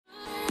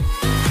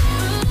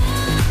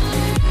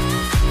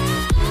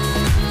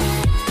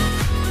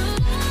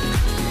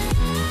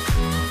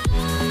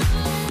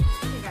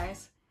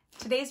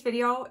Today's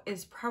video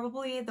is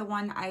probably the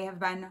one I have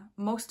been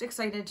most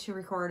excited to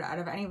record out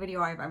of any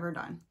video I've ever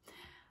done.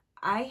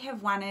 I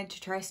have wanted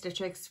to try Stitch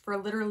Fix for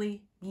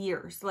literally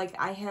years. Like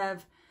I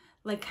have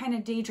kind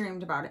of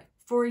daydreamed about it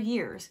for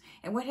years.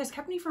 And what has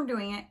kept me from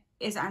doing it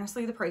is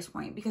honestly the price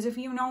point. Because if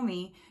you know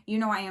me, you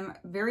know I am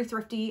very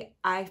thrifty.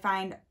 I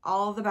find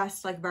all the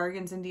best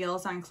bargains and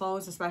deals on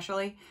clothes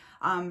especially.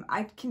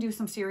 I can do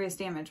some serious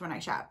damage when I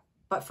shop,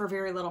 but for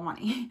very little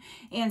money.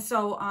 And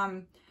so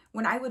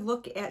when I would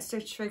look at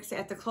Stitch Fix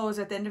at the clothes,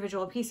 at the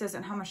individual pieces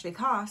and how much they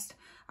cost,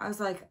 I was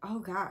like, oh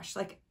gosh,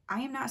 I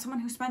am not someone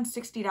who spends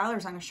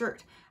 $60 on a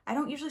shirt. I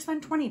don't usually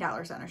spend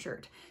 $20 on a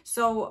shirt.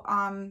 So,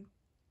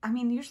 I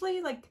mean,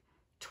 usually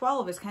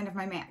 12 is kind of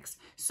my max.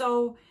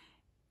 So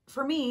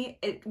for me,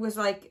 it was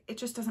it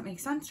just doesn't make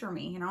sense for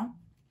me, you know?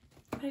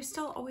 But I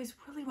still always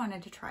really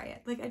wanted to try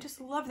it. I just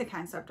love the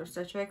concept of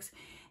Stitch Fix.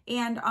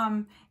 And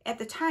at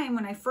the time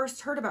when I first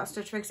heard about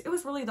Stitch Fix, it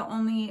was really the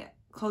only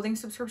clothing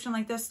subscription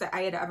like this that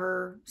I had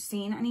ever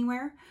seen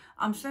anywhere.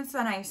 Since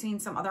then I've seen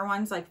some other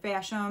ones like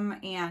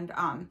Fasham and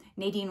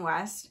Nadine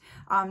West.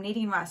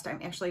 Nadine West I'm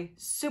actually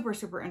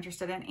super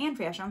interested in, and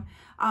Fasham.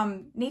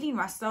 Nadine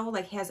West though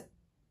has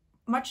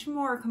much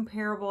more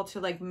comparable to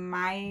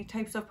my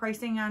types of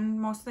pricing on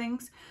most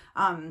things.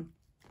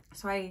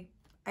 So I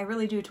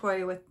really do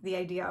toy with the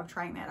idea of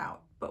trying that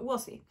out, but we'll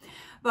see.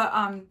 But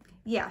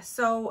yeah,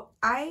 so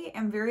I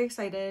am very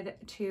excited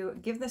to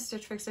give this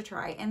Stitch Fix a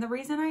try. And the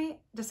reason I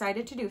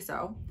decided to do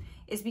so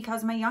is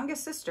because my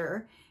youngest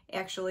sister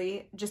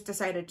actually just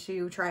decided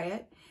to try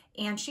it.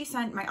 And she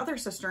sent my other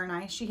sister and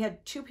I, she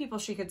had 2 people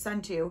she could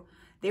send to.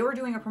 They were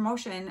doing a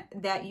promotion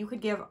that you could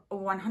give a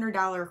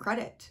 $100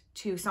 credit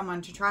to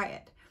someone to try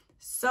it.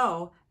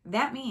 So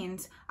that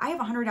means I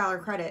have a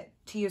 $100 credit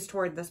to use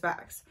toward this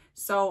box.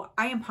 So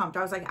I am pumped.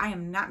 I was like, I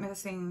am not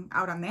missing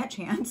out on that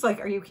chance.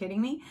 Are you kidding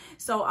me?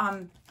 So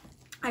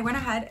I went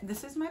ahead.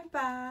 This is my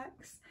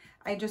box.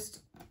 I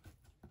just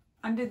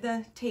undid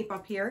the tape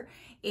up here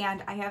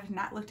and I have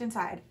not looked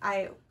inside.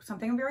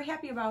 Something I'm very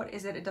happy about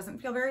is that it doesn't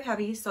feel very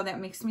heavy. So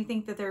that makes me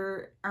think that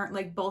there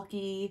aren't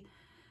bulky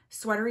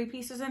sweatery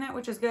pieces in it,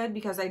 which is good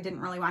because I didn't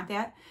really want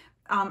that.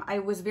 I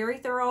was very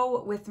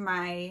thorough with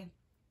my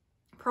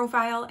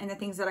profile and the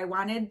things that I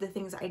wanted, the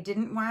things I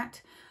didn't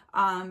want.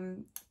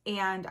 And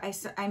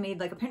I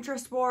made a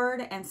Pinterest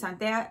board and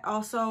sent that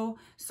also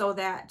so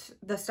that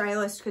the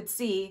stylist could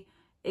see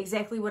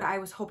exactly what I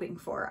was hoping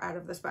for out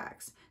of this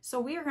box. So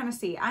we are going to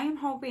see. I'm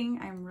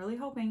really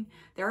hoping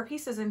there are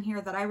pieces in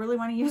here that I really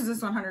want to use this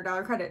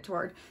 $100 credit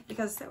toward,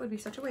 because that would be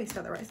such a waste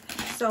otherwise.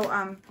 So,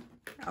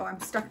 oh, I'm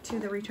stuck to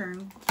the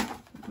return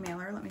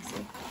mailer. Let me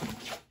see.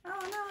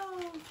 Oh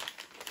no.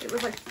 It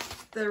was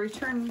the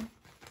return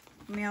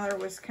mailer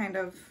was kind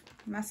of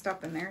messed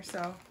up in there, so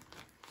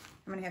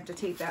I'm gonna have to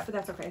tape that, but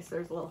that's okay. So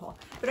there's a little hole.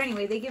 But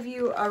anyway, they give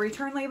you a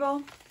return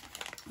label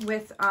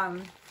with,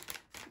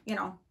 you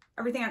know,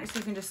 everything on it, so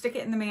you can just stick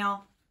it in the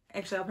mail.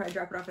 Actually, I'll probably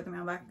drop it off at the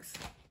mailbox,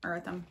 or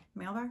at the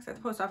mailbox at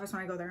the post office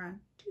when I go there on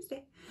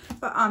Tuesday.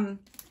 But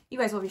you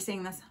guys will be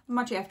seeing this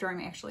much after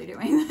I'm actually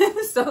doing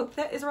this, so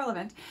that is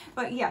relevant.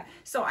 But yeah,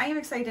 so I am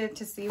excited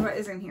to see what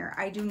is in here.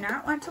 I do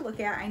not want to look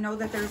at, I know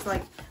that there's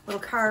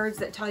little cards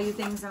that tell you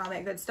things and all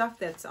that good stuff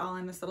that's all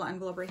in this little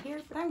envelope right here,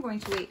 but I'm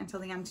going to wait until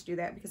the end to do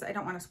that because I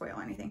don't want to spoil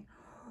anything.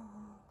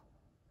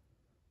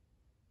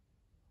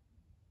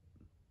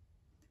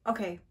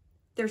 Okay,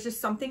 there's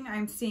just something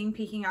I'm seeing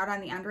peeking out on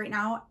the end right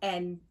now,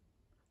 and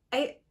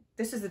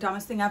this is the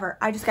dumbest thing ever.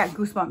 I just got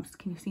goosebumps.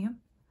 Can you see them?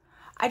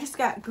 I just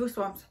got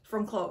goosebumps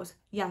from clothes.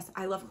 Yes,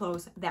 I love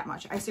clothes that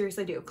much. I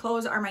seriously do.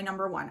 Clothes are my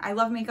 #1. I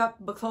love makeup,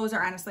 but clothes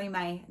are honestly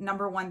my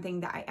 #1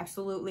 thing that I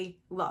absolutely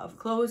love.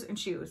 Clothes and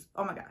shoes.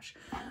 Oh my gosh.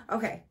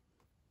 Okay.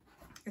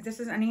 If this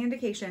is any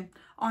indication,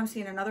 oh, I'm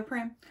seeing another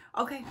print.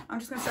 Okay, I'm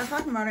just gonna start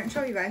talking about it and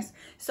show you guys.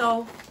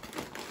 So,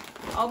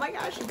 oh my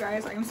gosh, you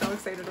guys, I am so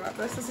excited about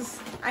this.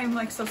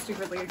 I'm so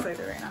stupidly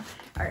excited right now.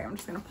 All right, I'm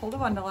just gonna pull the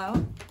bundle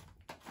out.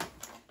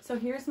 So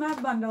here's my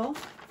bundle.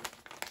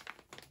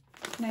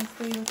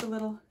 Nicely with a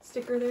little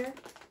sticker there.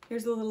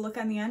 Here's a little look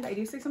on the end. I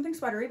do see something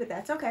sweatery, but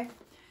that's okay.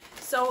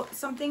 So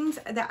some things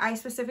that I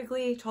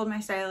specifically told my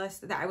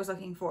stylist that I was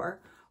looking for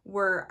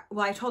were,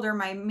 well, I told her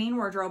my main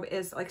wardrobe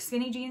is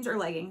skinny jeans or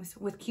leggings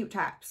with cute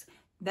tops.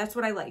 That's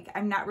what I like.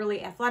 I'm not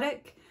really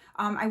athletic.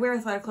 I wear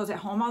athletic clothes at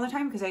home all the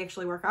time because I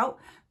actually work out,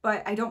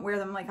 but I don't wear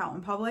them out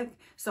in public.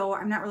 So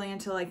I'm not really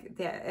into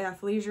the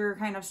athleisure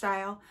kind of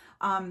style.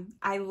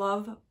 I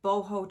love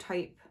boho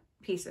type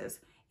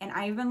pieces, and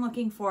I've been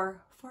looking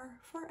for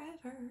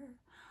forever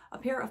a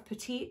pair of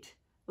petite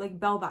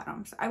bell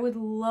bottoms. I would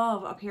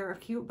love a pair of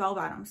cute bell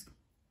bottoms.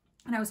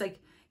 And I was like,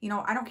 you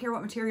know, I don't care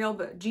what material,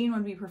 but jean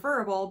would be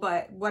preferable,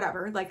 but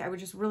whatever. I would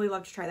just really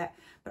love to try that.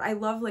 But I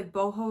love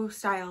boho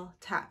style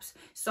tops.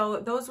 So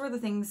those were the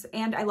things.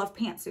 And I love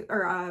pantsuit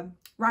or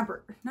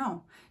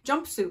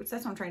jumpsuits.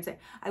 That's what I'm trying to say.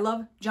 I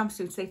love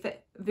jumpsuits. They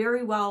fit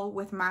very well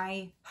with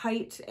my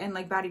height and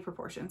body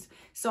proportions.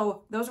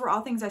 So those were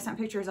all things I sent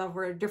pictures of,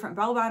 were different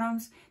bell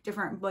bottoms,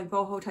 different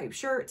boho type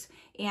shirts,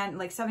 and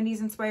 70s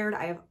inspired.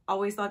 I have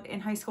always loved in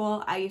high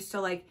school. I used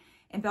to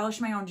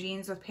embellish my own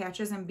jeans with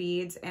patches and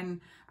beads.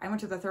 And I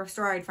went to the thrift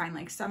store, I'd find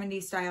like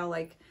 70s style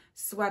like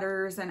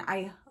sweaters, and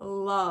I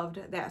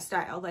loved that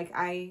style. Like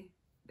I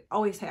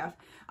always have.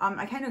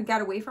 I kind of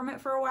got away from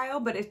it for a while,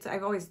 but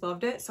I've always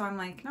loved it. So I'm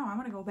like, no, I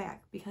want to go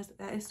back because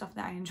that is stuff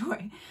that I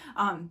enjoy.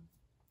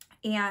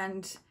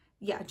 And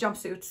yeah,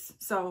 jumpsuits.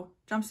 So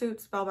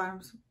jumpsuits, bell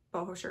bottoms,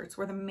 boho shirts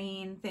were the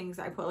main things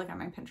I put like on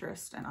my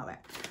Pinterest and all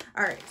that.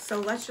 All right, so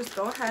let's just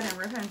go ahead and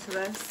rip into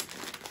this.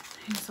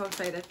 I'm so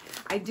excited.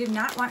 I did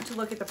not want to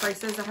look at the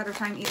prices ahead of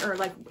time or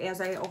like as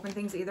I open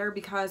things either,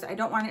 because I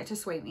don't want it to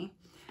sway me,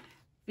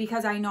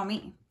 because I know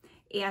me.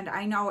 And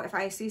I know if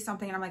I see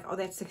something and I'm like, oh,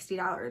 that's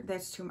 $60,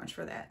 that's too much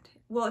for that.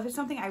 Well, if it's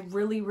something I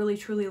really, really,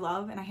 truly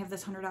love and I have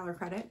this $100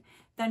 credit,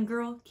 then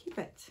girl, keep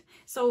it.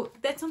 So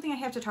that's something I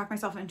have to talk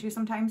myself into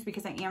sometimes,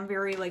 because I am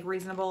very like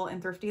reasonable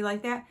and thrifty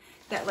like that,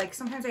 like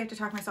sometimes I have to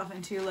talk myself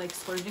into like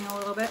splurging a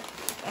little bit.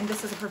 And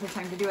this is a perfect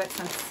time to do it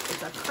since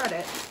it's a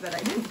credit that I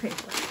didn't pay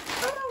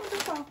for. Oh no,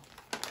 just fall.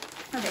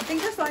 Okay,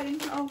 things are sliding.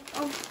 Oh,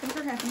 things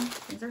are happening.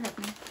 Things are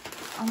happening.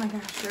 Oh my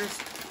gosh, there's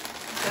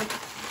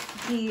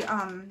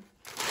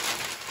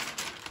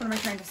what am I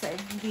trying to say?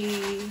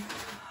 The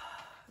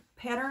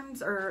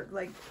patterns or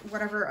like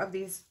whatever of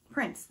these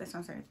prints, that's what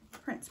I'm saying,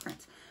 prints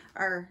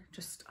are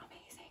just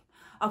amazing.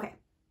 Okay,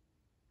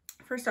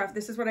 first off,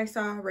 this is what I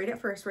saw right at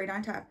first, right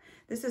on top.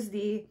 This is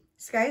the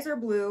Skies Are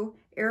Blue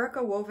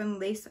Erica Woven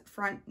Lace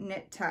Front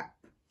Knit Top.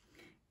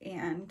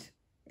 And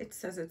it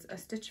says it's a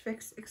Stitch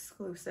Fix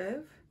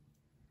exclusive.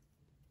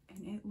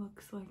 And it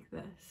looks like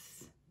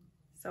this.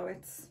 So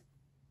it's,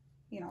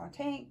 you know, a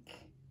tank.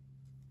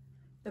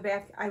 The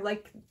back, I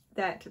like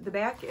that the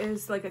back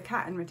is like a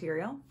cotton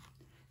material,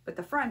 but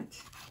the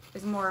front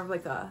is more of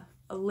like a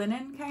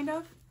linen kind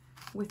of,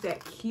 with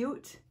that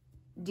cute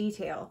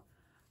detail.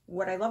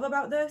 What I love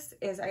about this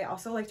is I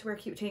also like to wear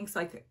cute tanks,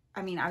 like,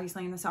 I mean,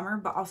 obviously in the summer,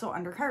 but also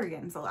under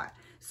cardigans a lot.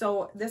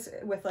 So this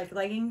with like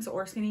leggings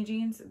or skinny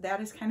jeans, that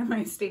is kind of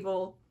my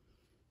staple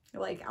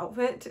like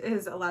outfit,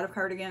 is a lot of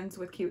cardigans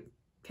with cute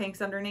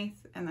tanks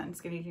underneath, and then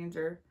skinny jeans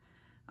or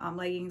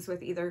leggings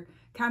with either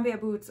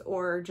combat boots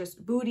or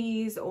just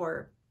booties,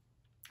 or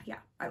yeah,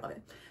 I love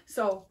it.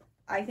 So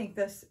I think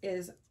this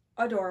is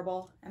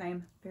adorable and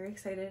I'm very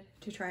excited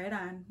to try it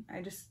on.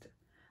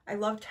 I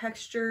love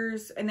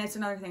textures, and that's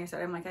another thing I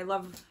said. I'm like, I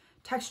love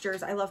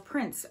textures, I love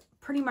prints,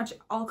 pretty much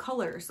all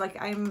colors.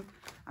 Like I'm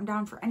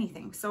down for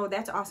anything. So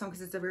that's awesome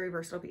because it's a very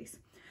versatile piece.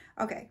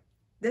 Okay,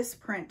 this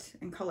print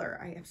and color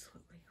I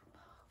absolutely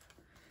love.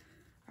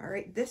 All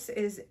right, this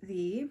is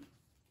the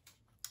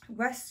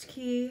West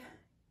Key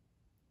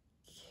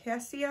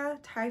Cassia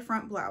tie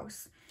front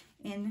blouse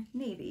in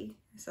navy.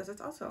 It says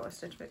it's also a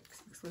Stitch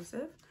Fix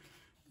exclusive,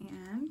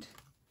 and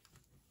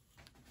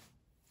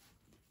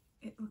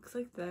it looks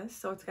like this.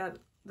 So it's got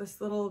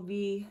this little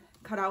V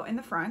cut out in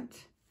the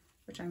front,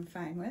 which I'm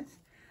fine with.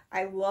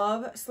 I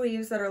love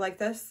sleeves that are like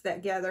this,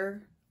 that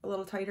gather a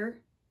little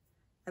tighter.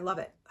 I love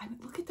it. I mean,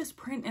 look at this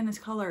print and this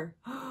color.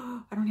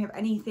 I don't have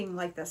anything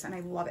like this, and I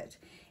love it.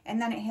 And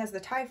then it has the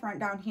tie front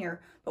down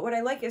here. But what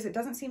I like is it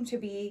doesn't seem to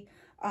be,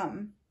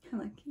 can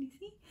you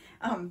see?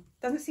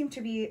 Doesn't seem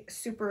to be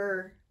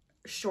super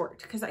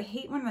short, because I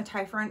hate when the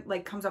tie front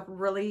like comes up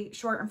really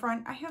short in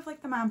front. I have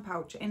like the mom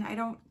pouch, and I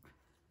don't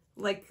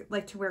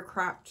like to wear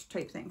cropped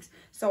type things.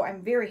 So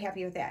I'm very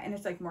happy with that. And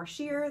it's like more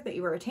sheer that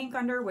you wear a tank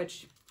under,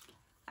 which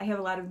I have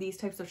a lot of these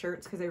types of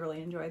shirts because I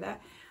really enjoy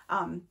that.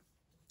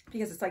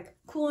 Because it's like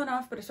cool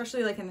enough, but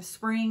especially like in the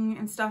spring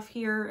and stuff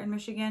here in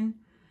Michigan,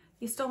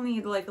 you still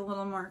need like a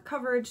little more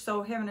coverage.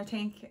 So having a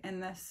tank in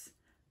this,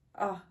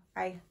 oh,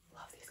 I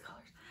love these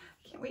colors.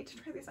 I can't wait to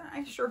try these on.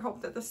 I sure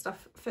hope that this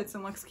stuff fits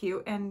and looks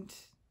cute and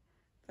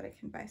that I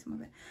can buy some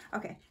of it.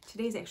 Okay,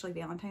 today's actually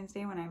Valentine's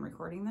Day when I'm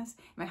recording this.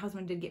 My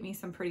husband did get me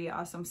some pretty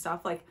awesome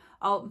stuff. Like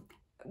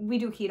we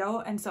do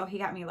keto, and so he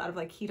got me a lot of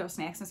like keto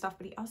snacks and stuff,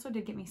 but he also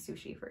did get me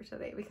sushi for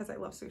today because I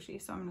love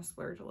sushi, so I'm gonna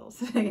splurge a little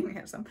today and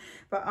have some.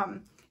 But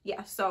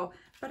yeah, so,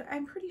 but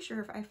I'm pretty sure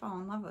if I fall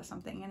in love with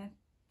something and it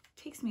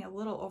takes me a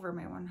little over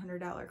my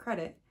 $100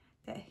 credit,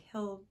 that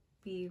he'll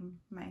be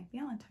my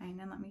Valentine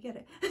and let me get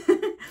it.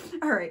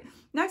 All right,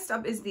 next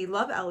up is the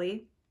Love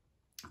Ellie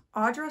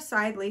Audra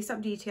side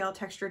lace-up detail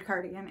textured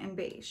cardigan in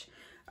beige.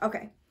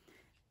 Okay,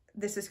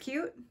 this is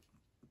cute,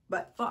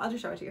 but well, I'll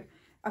just show it to you.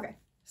 Okay,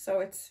 so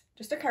it's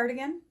just a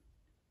cardigan.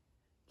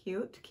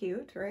 Cute,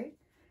 cute, right?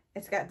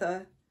 It's got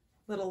the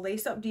little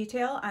lace-up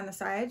detail on the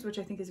sides, which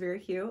I think is very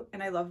cute.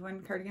 And I love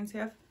when cardigans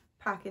have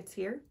pockets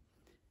here.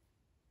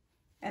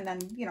 And then,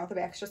 you know, the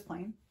back's just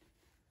plain.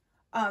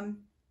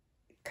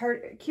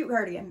 Cute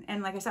cardigan.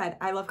 And like I said,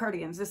 I love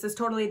cardigans. This is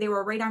totally, they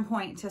were right on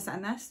point to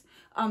send this.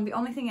 The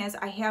only thing is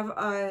I have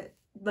a,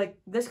 like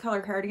this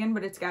color cardigan,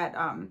 but it's got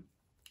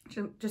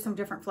just some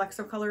different flecks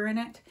of color in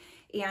it.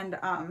 And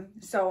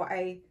so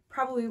I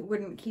probably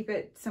wouldn't keep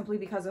it simply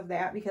because of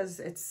that, because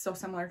it's so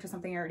similar to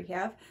something I already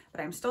have.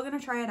 But I'm still going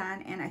to try it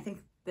on, and I think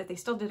that they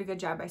still did a good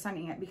job by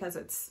sending it because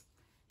it's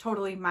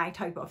totally my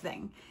type of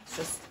thing. It's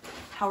just,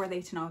 how are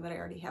they to know that I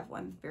already have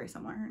one very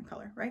similar in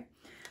color, right?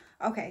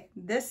 Okay,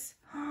 this,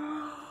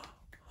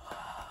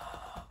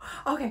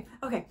 Okay.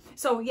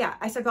 So yeah,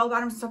 I said bell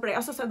bottoms and stuff, but I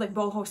also said like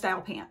boho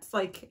style pants,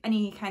 like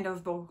any kind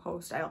of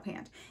boho style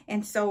pant.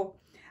 And so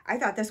I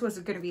thought this was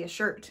going to be a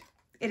shirt.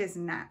 It is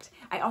not.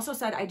 I also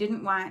said I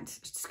didn't want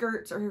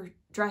skirts or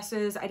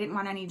dresses. I didn't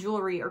want any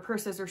jewelry or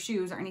purses or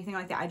shoes or anything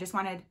like that. I just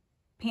wanted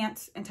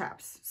pants and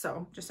tops.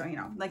 So just so you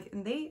know, like,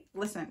 and they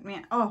listen,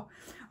 man. Oh,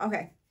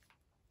 okay.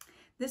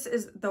 This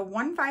is the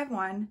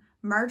 151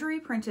 Marjorie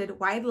printed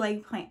wide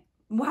leg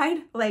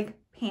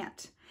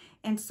pant.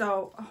 And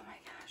so, oh my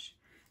gosh,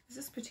 is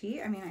this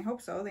petite? I mean, I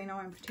hope so. They know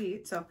I'm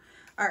petite. So,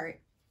 all right.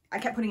 I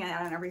kept putting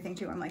that on everything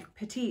too. I'm like,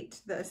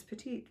 petite,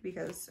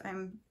 because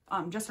I'm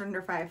just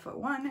under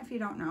 5'1", if you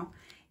don't know.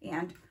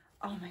 And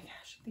oh my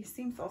gosh, these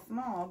seem so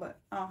small, but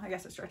oh, I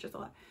guess it stretches a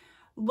lot.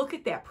 Look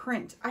at that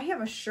print. I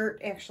have a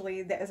shirt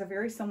actually that is a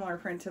very similar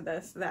print to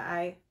this that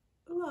I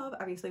love.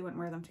 Obviously wouldn't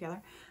wear them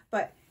together,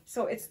 but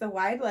so it's the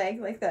wide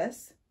leg like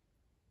this.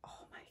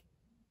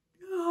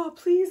 Oh,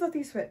 please let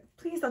these fit.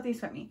 Please let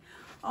these fit me.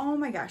 Oh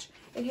my gosh.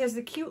 It has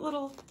the cute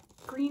little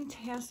green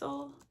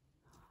tassel.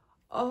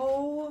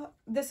 Oh,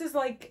 this is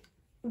like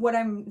what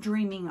I'm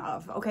dreaming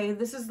of. Okay.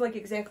 This is like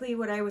exactly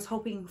what I was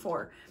hoping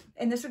for.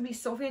 And this would be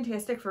so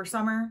fantastic for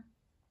summer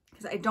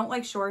because I don't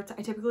like shorts.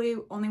 I typically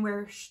only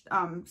wear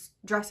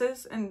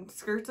dresses and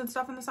skirts and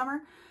stuff in the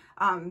summer.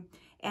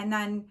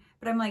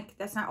 But I'm like,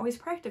 that's not always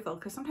practical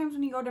because sometimes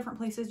when you go different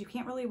places, you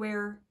can't really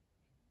wear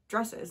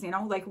dresses, you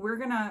know, like we're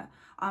gonna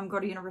go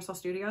to Universal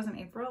Studios in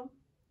April.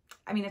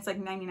 I mean, it's like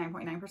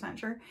 99.9%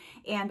 sure.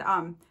 And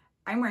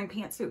I'm wearing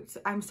pantsuits.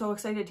 I'm so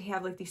excited to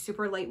have like these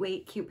super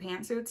lightweight, cute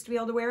pantsuits to be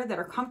able to wear that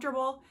are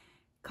comfortable,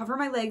 cover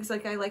my legs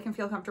like I like and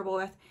feel comfortable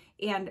with,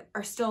 and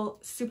are still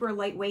super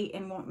lightweight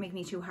and won't make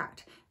me too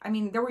hot. I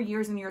mean, there were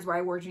years and years where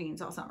I wore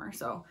jeans all summer.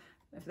 So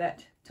if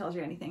that tells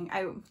you anything,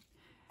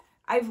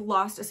 I've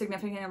lost a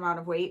significant amount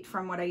of weight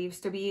from what I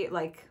used to be,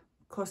 like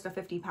close to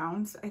 50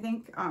 pounds, I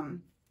think.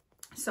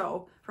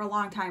 So for a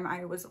long time,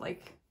 I was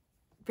like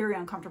very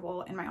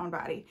uncomfortable in my own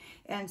body.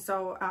 And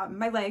so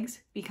my legs,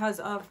 because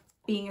of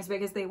being as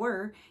big as they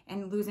were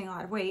and losing a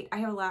lot of weight, I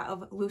have a lot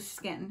of loose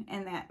skin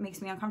and that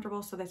makes me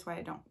uncomfortable. So that's why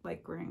I don't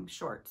like wearing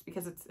shorts,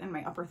 because it's in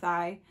my upper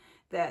thigh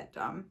that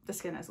the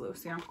skin is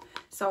loose, you know?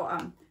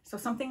 So, so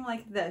something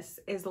like this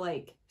is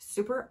like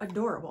super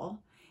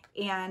adorable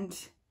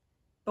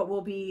but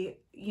will be,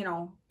 you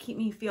know, keep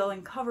me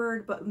feeling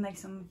covered, but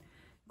nice and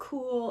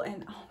cool.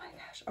 And oh my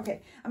gosh.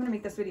 Okay. I'm going to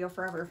make this video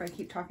forever if I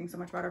keep talking so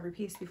much about every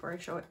piece before I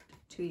show it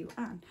to you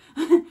on.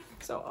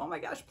 So, oh my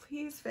gosh,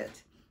 please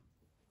fit.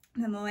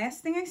 And then the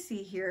last thing I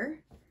see here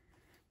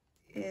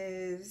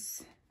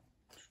is,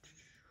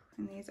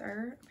 and these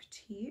are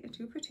petite,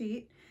 too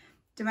petite,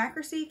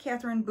 Democracy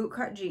Catherine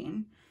bootcut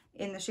jean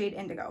in the shade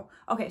indigo.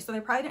 Okay, so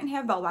they probably didn't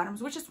have bell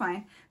bottoms, which is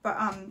fine, but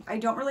I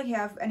don't really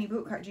have any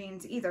bootcut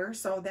jeans either,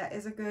 so that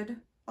is a good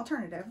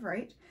alternative,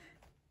 right?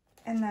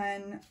 And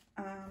then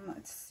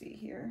let's see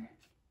here.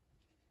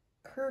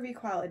 Curvy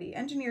quality,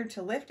 engineered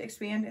to lift,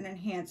 expand, and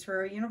enhance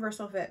for a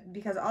universal fit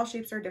because all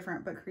shapes are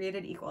different but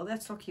created equal.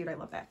 That's so cute. I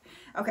love that.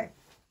 Okay,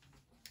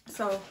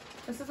 so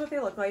this is what they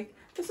look like.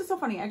 This is so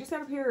funny. I just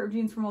got a pair of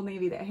jeans from Old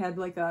Navy that had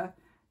like a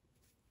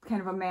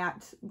kind of a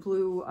matte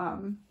blue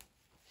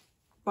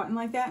button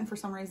like that, and for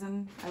some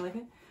reason I like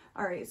it.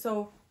 All right,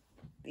 so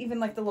even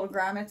like the little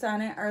grommets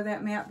on it are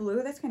that matte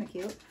blue. That's kind of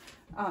cute.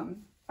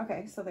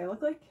 Okay, so they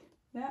look like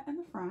that in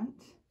the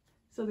front.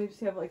 So they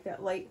just have like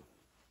that light,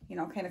 you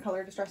know, kind of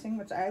color distressing,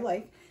 which I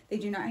like. They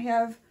do not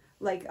have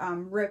like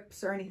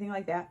rips or anything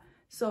like that.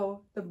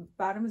 So the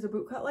bottom is a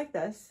boot cut like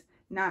this,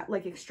 not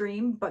like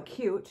extreme, but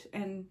cute.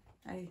 And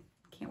I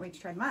can't wait to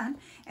try them on.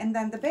 And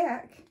then the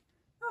back,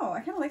 oh,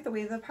 I kind of like the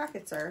way the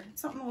pockets are.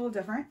 It's something a little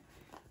different.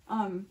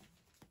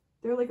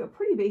 They're like a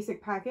pretty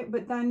basic pocket,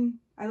 but then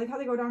I like how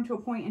they go down to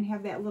a point and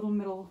have that little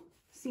middle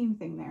seam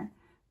thing there.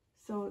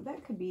 So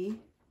that could be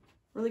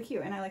really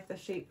cute. And I like the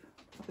shape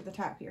up at the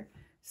top here.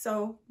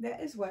 So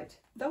that is what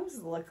those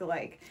look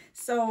like.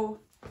 So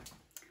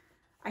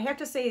I have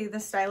to say,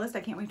 this stylist, I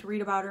can't wait to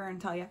read about her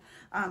and tell you,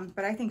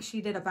 but I think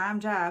she did a bomb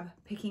job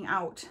picking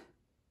out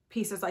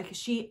pieces. Like,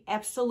 she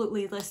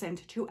absolutely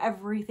listened to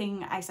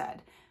everything I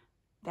said.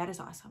 That is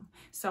awesome.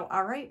 So,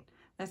 all right,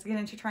 let's get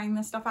into trying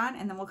this stuff on,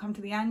 and then we'll come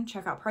to the end,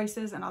 check out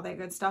prices and all that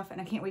good stuff.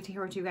 And I can't wait to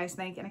hear what you guys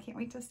think, and I can't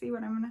wait to see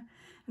what I'm going to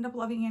end up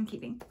loving and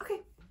keeping.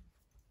 Okay.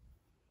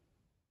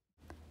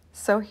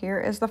 So here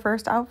is the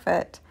first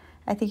outfit.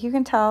 I think you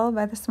can tell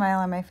by the smile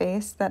on my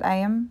face that I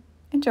am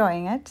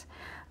enjoying it.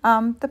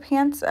 The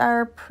pants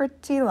are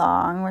pretty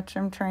long, which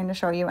I'm trying to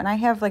show you. And I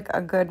have like a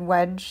good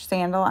wedge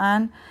sandal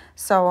on.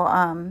 So,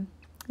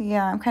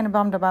 yeah, I'm kind of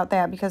bummed about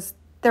that because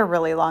they're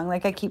really long.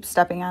 Like, I keep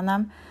stepping on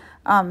them.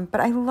 But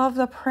I love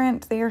the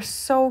print. They are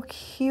so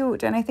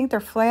cute. And I think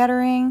they're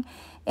flattering.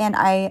 And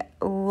I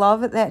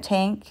love that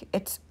tank.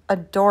 It's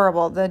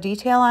adorable. The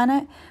detail on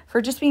it,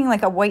 for just being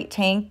like a white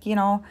tank, you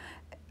know,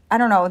 I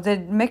don't know, the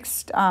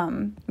mixed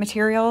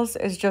materials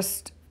is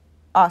just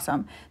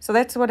awesome. So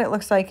that's what it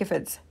looks like if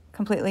it's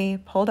completely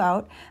pulled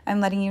out.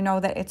 I'm letting you know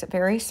that it's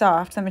very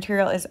soft. The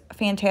material is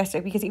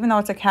fantastic because even though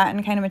it's a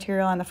cotton kind of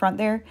material on the front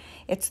there,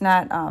 it's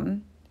not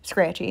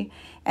scratchy.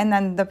 And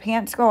then the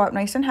pants go up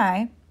nice and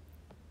high,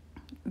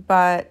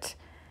 but,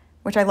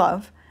 which I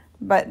love,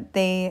 but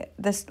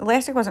this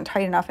elastic wasn't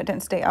tight enough. It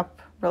didn't stay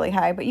up really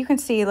high, but you can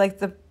see like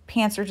the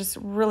pants are just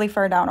really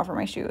far down over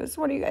my shoes.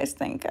 What do you guys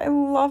think? I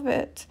love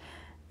it.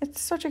 It's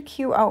such a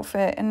cute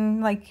outfit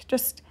and like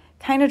just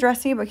kind of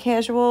dressy but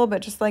casual,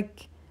 but just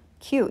like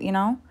cute, you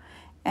know?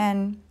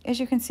 And as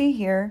you can see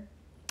here,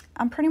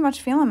 I'm pretty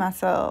much feeling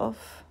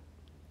myself.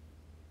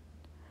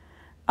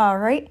 All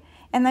right.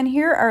 And then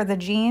here are the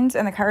jeans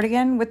and the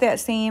cardigan with that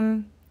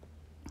same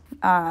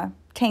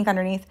tank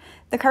underneath.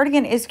 The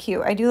cardigan is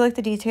cute. I do like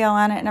the detail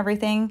on it and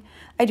everything.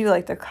 I do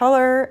like the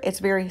color. It's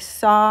very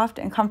soft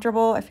and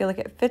comfortable. I feel like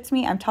it fits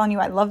me. I'm telling you,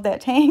 I love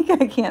that tank.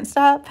 I can't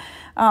stop.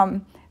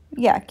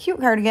 Yeah, cute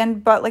cardigan,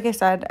 but like I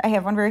said, I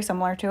have one very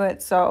similar to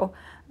it, so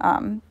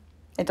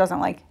it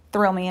doesn't like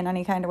thrill me in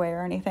any kind of way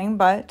or anything,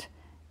 but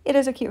it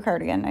is a cute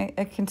cardigan.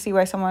 I can see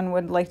why someone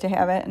would like to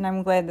have it, and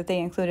I'm glad that they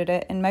included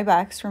it in my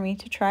box for me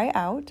to try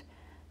out.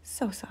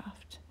 So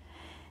soft.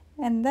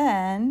 And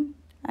then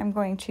I'm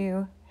going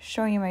to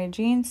show you my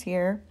jeans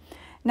here.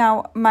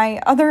 Now,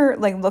 my other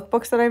like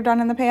lookbooks that I've done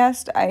in the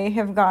past, I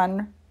have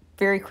gone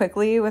very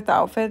quickly with the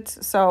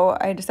outfits, so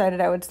I decided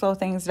I would slow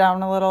things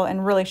down a little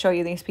and really show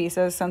you these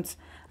pieces since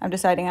I'm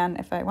deciding on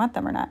if I want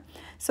them or not.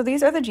 So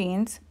these are the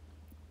jeans.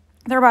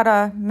 They're about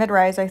a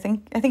mid-rise, I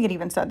think it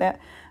even said that,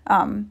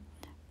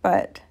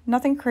 but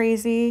nothing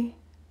crazy.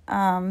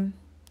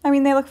 I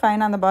mean, they look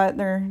fine on the butt.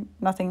 They're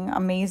nothing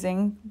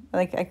amazing.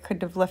 Like I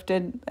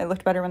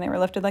looked better when they were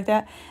lifted like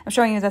that. I'm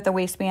showing you that the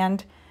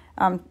waistband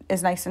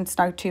is nice and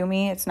snug to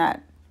me. It's not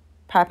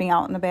popping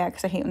out in the back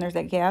because I hate when there's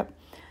that gap.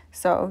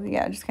 So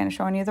yeah, just kind of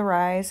showing you the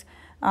rise.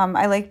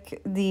 I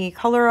like the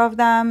color of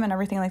them and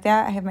everything like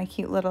that. I have my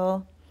cute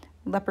little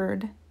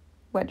leopard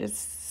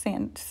wedges,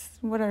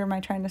 what am I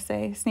trying to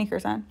say?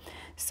 Sneakers on.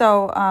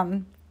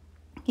 So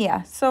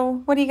yeah,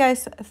 so what do you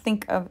guys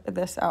think of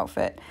this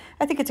outfit?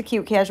 I think it's a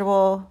cute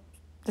casual.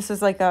 This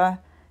is like a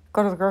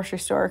go to the grocery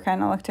store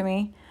kind of look to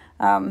me.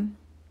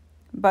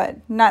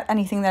 But not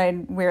anything that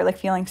I'd wear like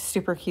feeling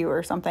super cute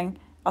or something.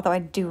 Although I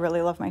do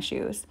really love my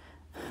shoes.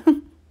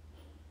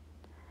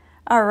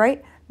 All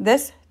right,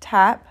 this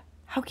top,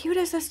 how cute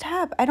is this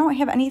top? I don't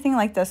have anything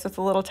like this with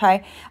a little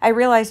tie. I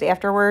realized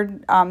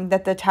afterward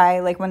that the tie,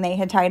 like when they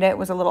had tied it,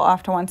 was a little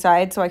off to one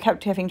side, so I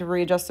kept having to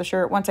readjust the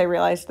shirt. Once I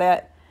realized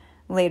that,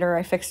 later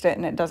I fixed it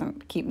and it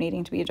doesn't keep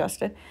needing to be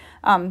adjusted.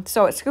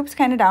 So it scoops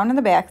kind of down in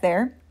the back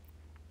there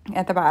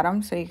at the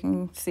bottom so you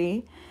can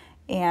see.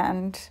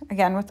 And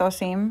again, with those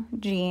same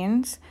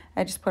jeans,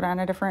 I just put on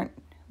a different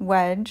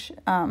wedge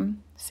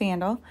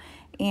sandal.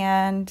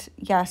 And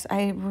yes,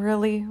 I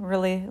really,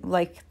 really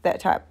like that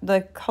top.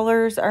 The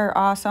colors are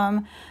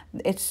awesome.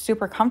 It's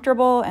super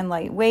comfortable and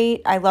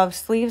lightweight. I love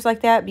sleeves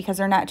like that because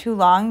they're not too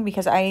long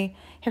because I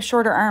have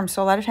shorter arms.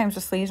 So a lot of times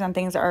the sleeves on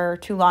things are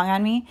too long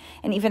on me.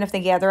 And even if they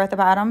gather at the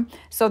bottom.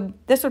 So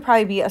this would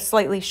probably be a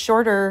slightly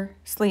shorter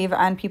sleeve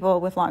on people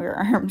with longer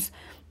arms.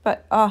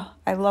 But oh,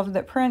 I love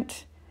the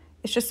print.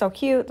 It's just so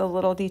cute. The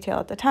little detail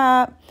at the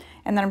top.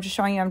 And then I'm just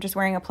showing you I'm just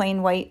wearing a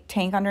plain white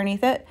tank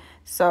underneath it.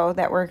 So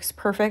that works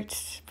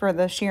perfect for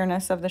the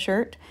sheerness of the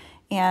shirt.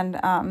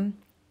 And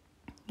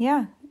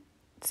yeah,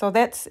 so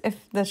that's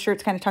if the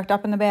shirt's kind of tucked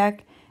up in the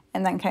back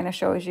and then kind of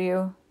shows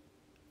you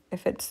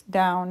if it's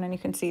down and you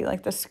can see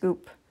like the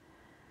scoop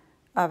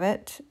of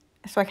it.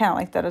 So I kind of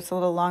like that it's a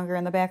little longer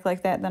in the back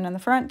like that than in the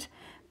front.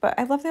 But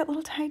I love that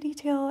little tie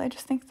detail. I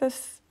just think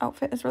this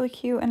outfit is really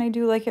cute. And I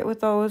do like it with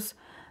those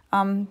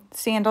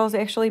sandals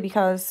actually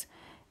because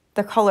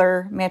the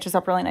color matches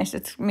up really nice.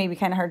 It's maybe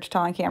kind of hard to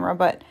tell on camera,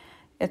 but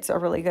it's a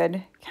really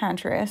good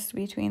contrast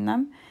between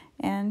them.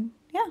 And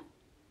yeah.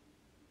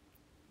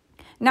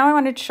 Now I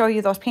wanted to show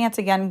you those pants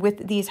again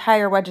with these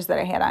higher wedges that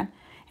I had on.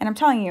 And I'm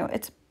telling you,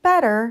 it's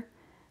better,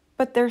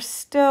 but they're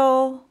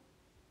still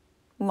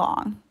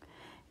long.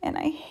 And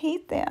I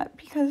hate that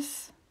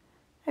because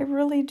I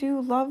really do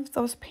love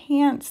those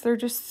pants. They're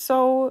just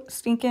so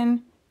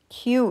stinking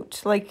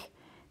cute. Like,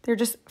 they're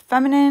just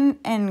feminine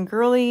and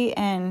girly,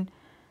 and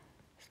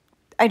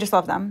I just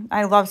love them.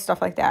 I love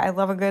stuff like that. I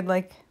love a good,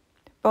 like,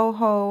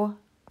 boho,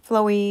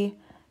 flowy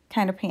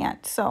kind of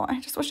pant. So I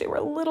just wish they were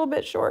a little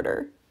bit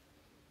shorter.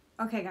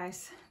 Okay,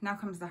 guys, now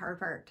comes the hard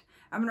part.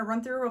 I'm going to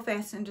run through real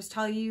fast and just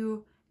tell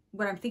you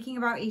what I'm thinking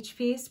about each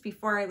piece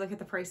before I look at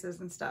the prices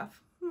and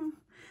stuff.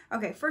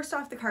 Okay, first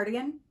off, the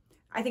cardigan.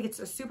 I think it's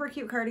a super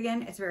cute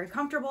cardigan. It's very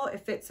comfortable. It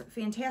fits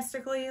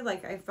fantastically.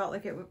 Like, I felt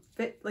like it would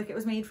fit like it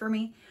was made for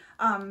me.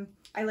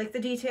 I like the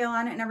detail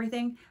on it and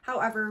everything.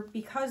 However,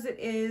 because it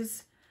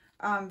is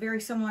very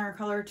similar in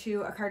color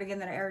to a cardigan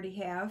that I already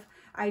have,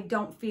 I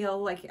don't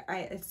feel like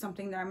it's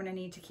something that I'm going to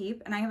need to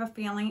keep. And I have a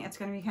feeling it's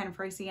going to be kind of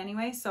pricey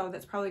anyway, so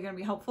that's probably going to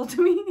be helpful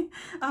to me.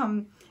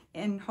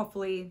 And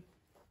hopefully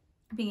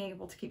being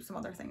able to keep some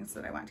other things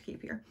that I want to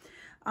keep here.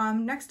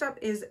 Next up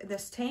is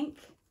this tank.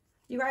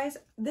 You guys,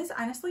 this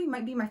honestly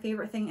might be my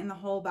favorite thing in the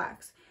whole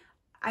box.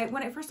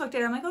 When I first looked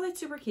at it, I'm like, oh, that's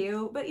super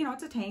cute. But, you know,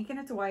 it's a tank and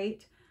it's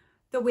white.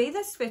 The way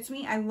this fits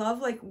me, I love,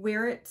 like,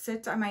 where it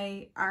sits on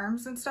my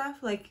arms and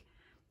stuff. Like,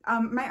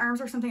 My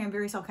arms are something I'm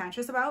very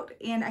self-conscious about,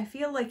 and I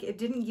feel like it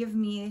didn't give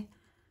me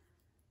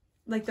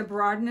like the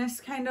broadness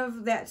kind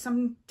of that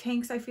some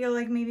tanks I feel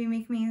like maybe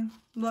make me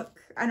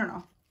look, I don't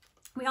know.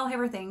 We all have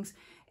our things,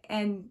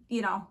 and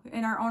you know,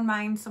 in our own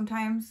minds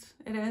sometimes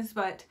it is,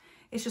 but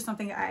it's just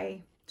something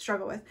I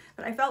struggle with.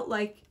 But I felt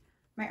like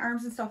my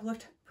arms and stuff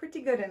looked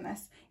pretty good in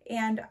this,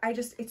 and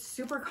it's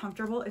super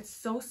comfortable. It's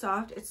so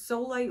soft, it's so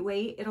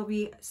lightweight. It'll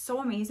be so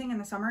amazing in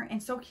the summer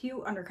and so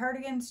cute under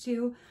cardigans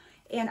too.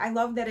 And I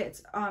love that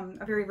it's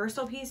a very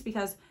versatile piece,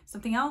 because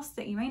something else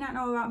that you may not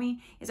know about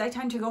me is I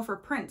tend to go for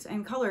prints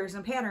and colors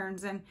and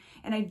patterns, and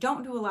I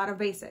don't do a lot of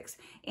basics.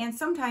 And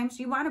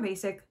sometimes you want a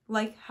basic,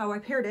 like how I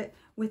paired it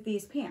with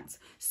these pants.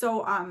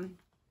 So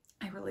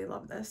I really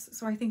love this.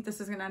 So I think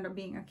this is gonna end up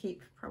being a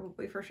keep,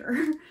 probably, for sure.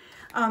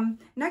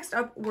 Next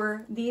up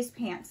were these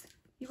pants.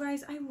 You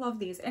guys, I love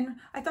these. And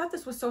I thought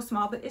this was so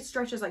small, but it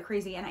stretches like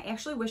crazy. And I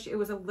actually wish it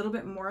was a little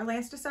bit more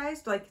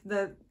elasticized, like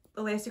the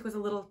elastic was a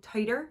little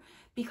tighter,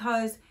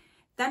 because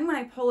then when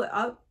I pull it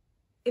up,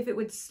 if it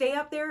would stay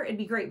up there, it'd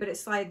be great, but it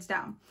slides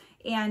down.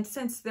 And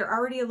since they're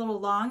already a little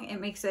long, it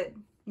makes it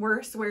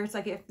worse, where it's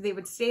like if they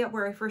would stay up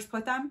where I first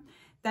put them,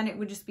 then it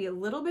would just be a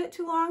little bit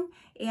too long.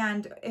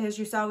 And as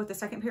you saw with the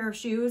second pair of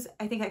shoes,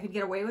 I think I could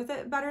get away with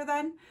it better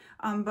then,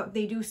 but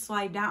they do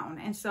slide down.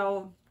 And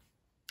so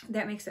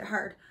that makes it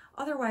hard.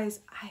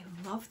 Otherwise, I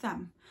love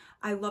them.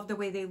 I love the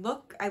way they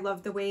look. I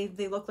love the way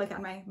they look like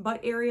on my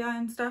butt area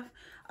and stuff.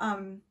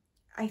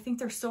 I think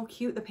they're so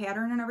cute. The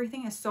pattern and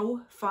everything is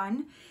so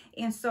fun.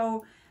 And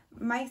so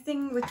my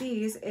thing with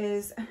these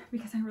is,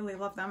 because I really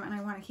love them and I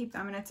want to keep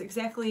them, and it's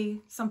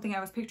exactly something I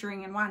was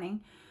picturing and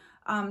wanting,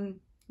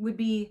 would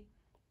be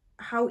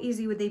how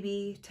easy would they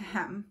be to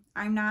hem?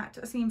 I'm not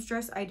a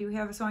seamstress. I do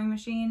have a sewing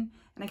machine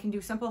and I can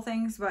do simple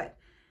things, but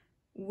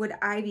would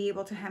I be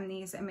able to hem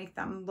these and make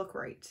them look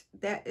right?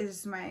 That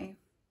is my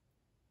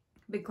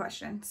big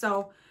question.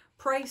 So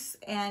price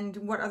and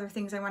what other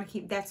things I want to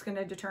keep, that's going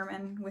to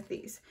determine with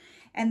these.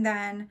 And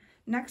then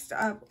next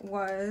up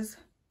was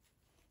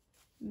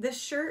this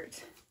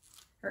shirt,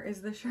 or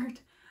is this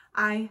shirt.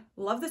 I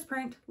love this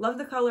print, love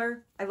the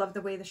color, I love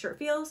the way the shirt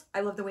feels,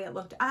 I love the way it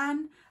looked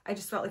on. I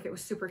just felt like it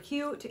was super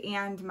cute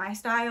and my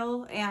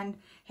style, and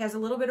has a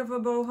little bit of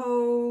a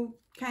boho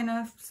kind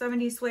of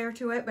 70s flair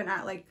to it, but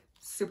not like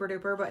super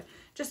duper, but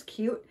just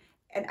cute.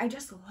 And I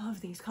just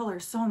love these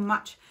colors so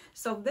much.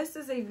 So this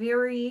is a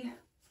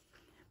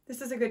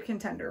good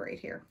contender right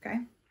here,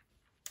 okay?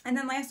 And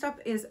then last up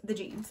is the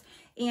jeans.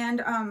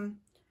 And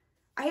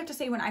I have to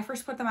say, when I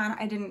first put them on,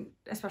 I didn't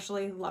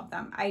especially love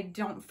them. I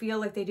don't feel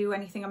like they do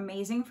anything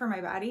amazing for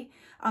my body.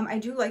 I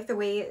do like the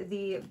way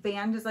the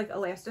band is like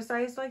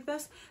elasticized like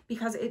this,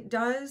 because it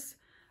does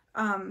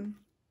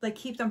like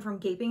keep them from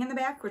gaping in the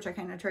back, which I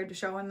kind of tried to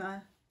show in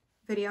the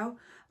video.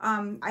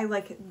 I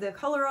like the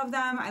color of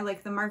them. I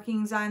like the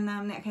markings on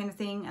them, that kind of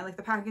thing. I like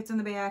the pockets in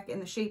the back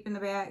and the shape in the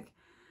back.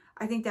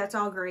 I think that's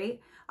all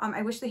great.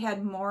 I wish they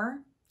had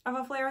more of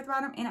a flare at the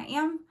bottom, and I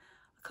am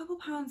a couple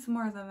pounds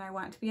more than I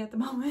want to be at the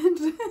moment.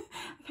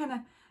 I kind of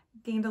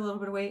gained a little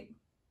bit of weight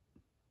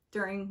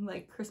during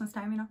like Christmas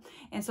time, you know,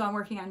 and so I'm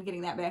working on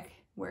getting that back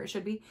where it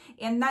should be.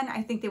 And then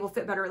I think they will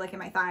fit better like in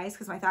my thighs,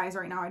 because my thighs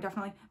right now,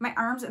 my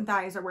arms and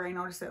thighs are where I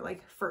notice it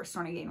like first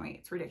when I gain weight.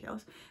 It's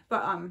ridiculous.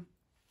 But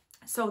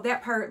so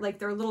that part, like,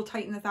 they're a little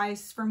tight in the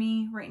thighs for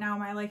me right now,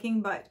 my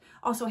liking, but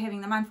also having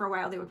them on for a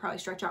while, they would probably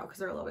stretch out because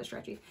they're a little bit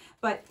stretchy.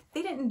 But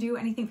they didn't do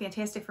anything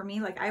fantastic for me.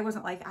 Like, I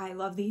wasn't like, I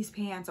love these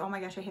pants, oh my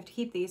gosh, I have to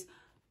keep these.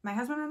 My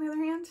husband, on the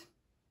other hand,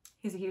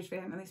 he's a huge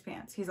fan of these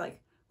pants. He's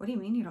like, what do you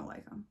mean you don't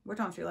like them? What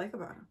don't you like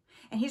about them?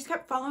 And he just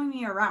kept following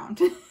me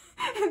around.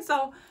 And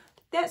so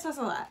that says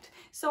a lot.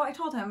 So I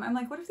told him, I'm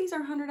like, what if these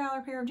are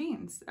 $100 pair of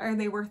jeans? Are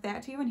they worth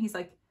that to you? And he's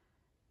like,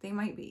 they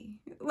might be.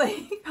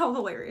 Like, how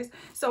hilarious.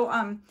 So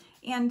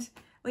and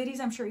ladies,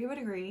 I'm sure you would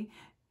agree,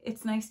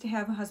 it's nice to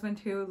have a husband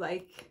who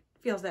like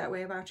feels that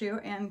way about you.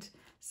 And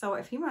so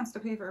if he wants to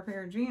pay for a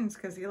pair of jeans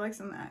because he likes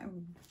them, that,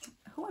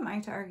 who am I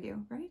to argue,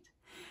 right?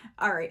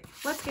 All right,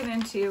 let's get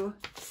into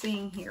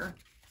seeing here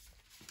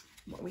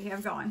what we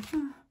have going.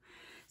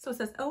 So it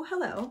says, oh,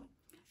 hello.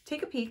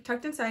 Take a peek,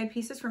 tucked inside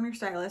pieces from your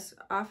stylist,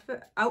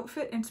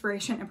 outfit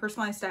inspiration, and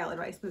personalized style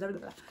advice. Blah, blah,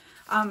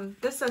 blah.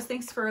 This says,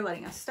 thanks for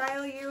letting us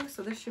style you.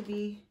 So this should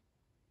be,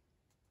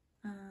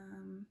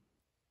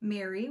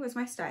 Mary was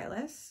my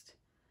stylist.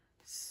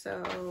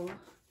 So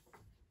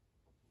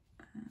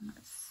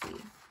let's see.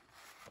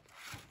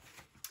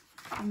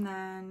 And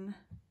then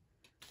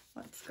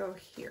let's go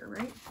here,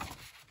 right?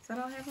 Is that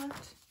all I have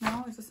left?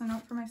 No? Is this a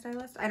note for my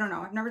stylist? I don't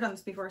know. I've never done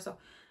this before. So,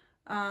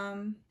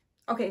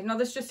 okay, no,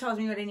 this just tells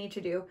me what I need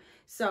to do.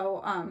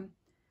 So,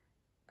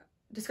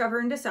 discover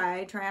and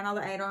decide, try on all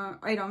the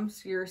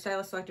items your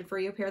stylist selected for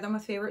you, pair them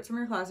with favorites from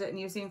your closet, and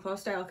use the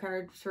enclosed style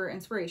cards for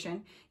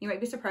inspiration. You might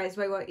be surprised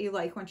by what you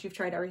like once you've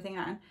tried everything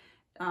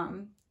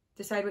on.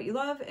 Decide what you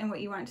love and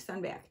what you want to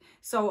send back.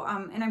 So,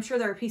 and I'm sure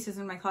there are pieces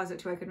in my closet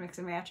too I could mix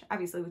and match,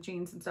 obviously with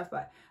jeans and stuff,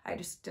 but I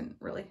just didn't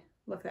really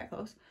look that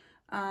close.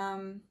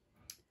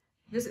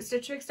 Visit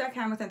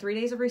stitchfix.com within 3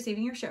 days of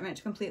receiving your shipment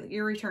to complete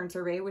your return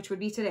survey, which would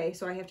be today,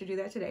 so I have to do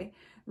that today.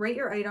 Rate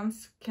your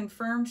items,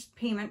 confirm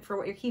payment for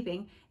what you're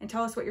keeping, and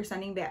tell us what you're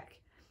sending back.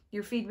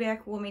 Your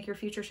feedback will make your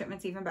future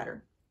shipments even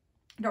better.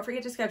 Don't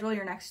forget to schedule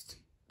your next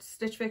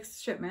Stitch Fix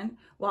shipment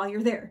while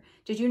you're there.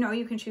 Did you know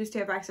you can choose to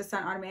have boxes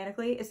sent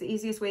automatically? It's the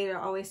easiest way to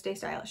always stay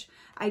stylish.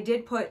 I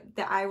did put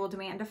that I will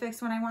demand a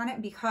fix when I want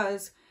it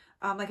because,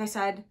 like I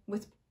said,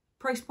 with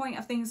price point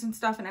of things and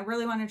stuff, and I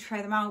really wanted to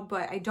try them out,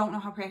 but I don't know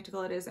how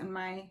practical it is in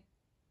my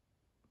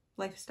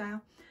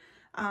lifestyle.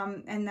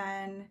 And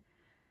then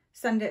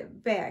send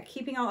it back.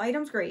 Keeping all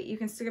items, great. You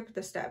can skip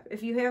this step.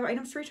 If you have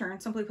items to return,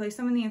 simply place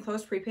them in the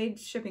enclosed prepaid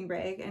shipping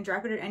bag and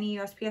drop it at any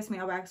USPS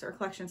mailbox or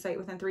collection site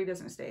within 3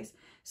 business days.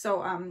 So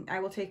I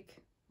will take,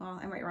 well,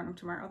 I might run them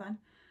tomorrow then.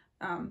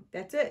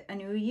 That's it. A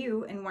new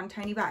you in one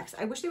tiny box.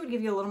 I wish they would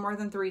give you a little more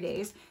than 3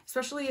 days,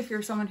 especially if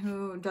you're someone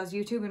who does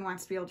YouTube and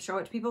wants to be able to show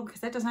it to people,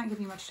 because that does not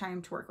give you much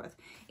time to work with.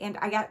 And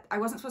I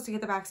wasn't supposed to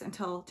get the box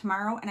until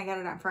tomorrow, and I got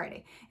it on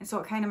Friday. And so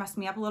it kind of messed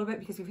me up a little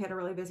bit because we've had a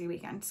really busy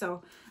weekend.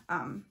 So,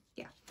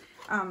 yeah.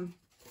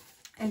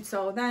 And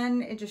so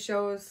then it just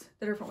shows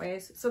the different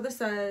ways. So this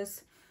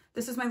says,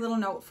 this is my little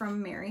note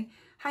from Mary.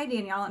 Hi,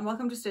 Danielle, and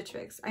welcome to Stitch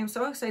Fix. I am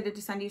so excited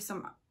to send you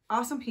some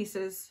awesome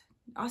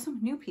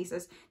new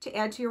pieces to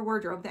add to your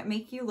wardrobe that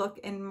make you look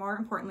and, more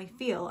importantly,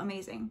 feel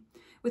amazing.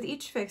 With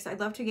each fix, I'd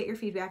love to get your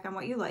feedback on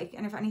what you like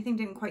and if anything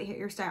didn't quite hit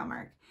your style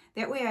mark.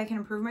 That way I can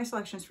improve my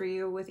selections for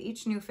you with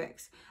each new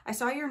fix. I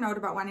saw your note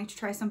about wanting to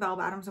try some bell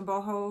bottoms and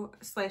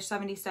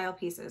boho/70s style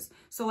pieces,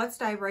 so let's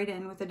dive right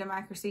in with the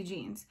Democracy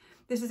jeans.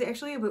 This is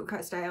actually a boot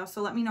cut style,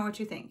 so let me know what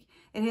you think.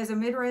 It has a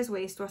mid-rise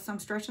waist with some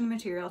stretch in the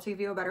material to give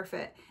you a better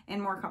fit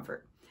and more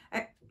comfort.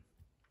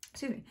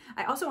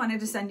 I also wanted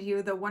to send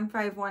you the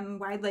 151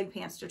 wide leg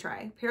pants to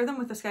try. Pair them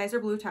with the Skies Are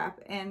Blue top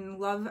and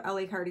Love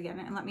LA cardigan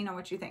and let me know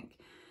what you think.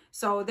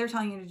 So they're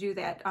telling you to do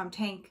that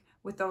tank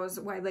with those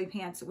wide leg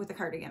pants with the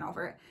cardigan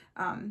over it.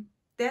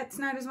 That's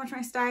not as much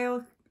my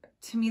style.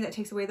 To me, that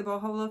takes away the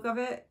boho look of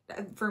it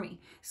for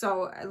me.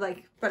 So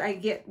but I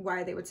get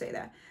why they would say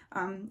that.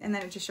 And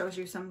then it just shows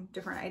you some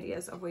different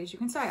ideas of ways you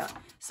can style it.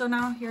 So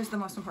now here's the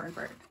most important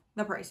part,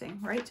 the pricing,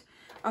 right?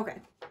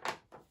 Okay,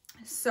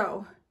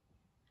 so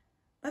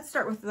let's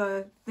start with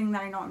the thing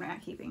that I know I'm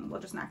not keeping.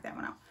 We'll just knock that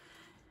one out.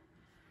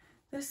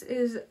 This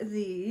is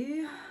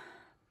the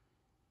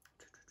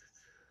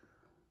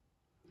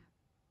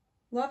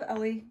Love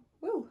Ellie,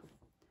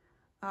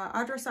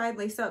 Audra side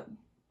lace-up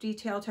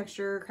detail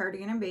texture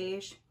cardigan in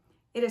beige.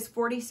 It is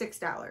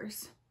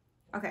 $46.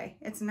 Okay,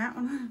 it's not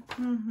one.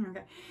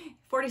 Okay,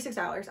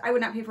 $46. I would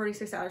not pay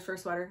 $46 for a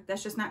sweater.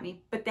 That's just not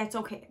me, but that's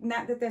okay.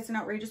 Not that that's an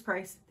outrageous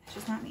price. That's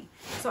just not me.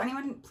 So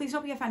anyone, please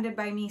don't be offended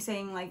by me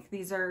saying like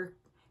these are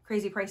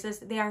crazy prices.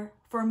 They are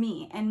for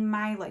me and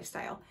my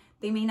lifestyle.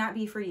 They may not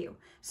be for you.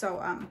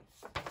 So,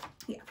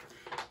 yeah.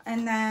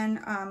 And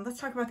then let's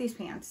talk about these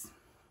pants.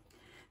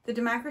 The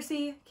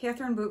Democracy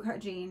Catherine bootcut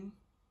jean.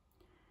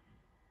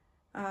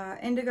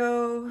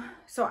 Indigo.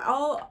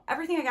 So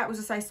everything I got was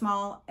a size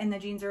small and the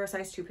jeans are a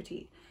size 2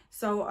 petite.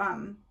 So,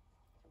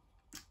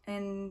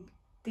 and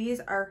these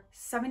are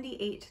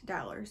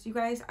 $78. You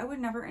guys, I would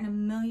never in a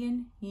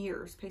million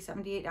years pay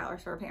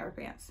 $78 for a pair of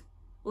pants.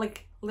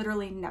 Like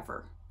literally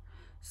never.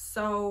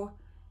 So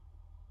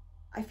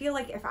I feel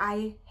like if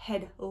I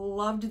had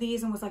loved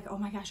these and was like, oh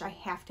my gosh, I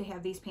have to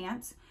have these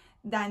pants,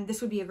 then this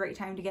would be a great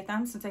time to get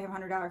them since I have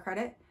 $100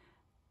 credit.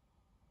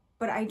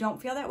 But I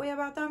don't feel that way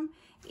about them.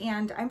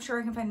 And I'm sure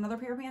I can find another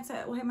pair of pants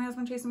that will have my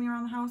husband chasing me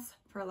around the house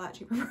for a lot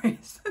cheaper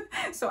price.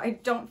 So I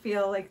don't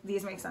feel like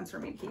these make sense for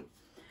me to keep.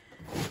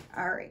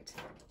 All right.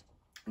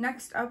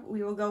 Next up,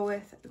 we will go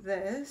with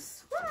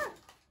this.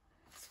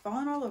 It's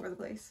falling all over the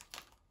place.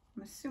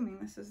 I'm assuming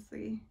this is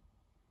the...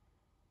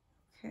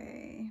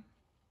 Okay,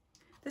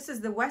 this is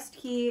the West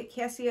Key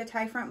Cassia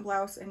tie front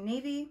blouse in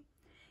navy.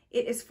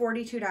 It is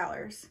 $42.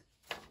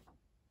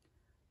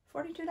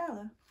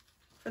 $42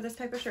 for this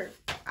type of shirt.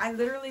 I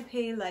literally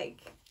pay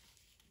like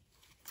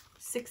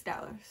 $6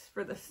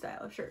 for this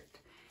style of shirt.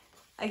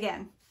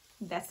 Again,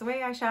 that's the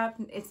way I shop.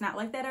 It's not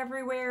like that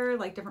everywhere,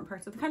 like different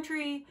parts of the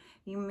country.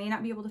 You may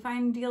not be able to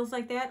find deals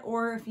like that,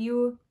 or if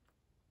you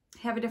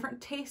have a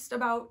different taste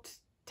about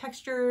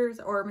textures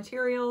or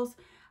materials,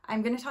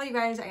 I'm going to tell you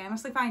guys, I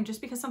honestly find just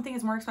because something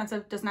is more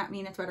expensive does not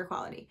mean it's better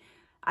quality.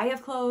 I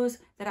have clothes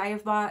that I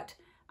have bought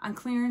on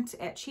clearance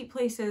at cheap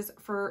places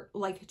for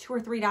like $2 or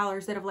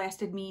 $3 that have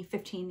lasted me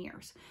 15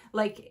 years.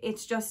 Like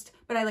it's just,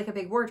 but I like a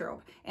big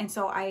wardrobe. And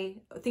so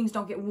things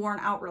don't get worn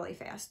out really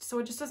fast. So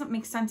it just doesn't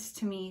make sense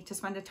to me to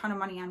spend a ton of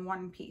money on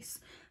one piece.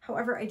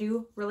 However, I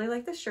do really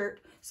like this shirt.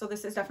 So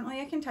this is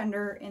definitely a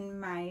contender in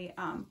my,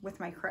 with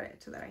my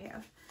credit that I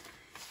have.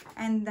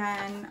 And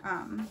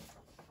then,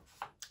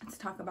 let's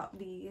talk about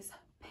these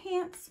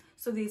pants.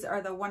 So these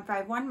are the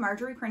 151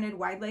 Marjorie printed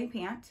wide leg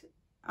pant,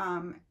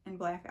 in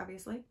black,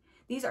 obviously.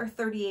 These are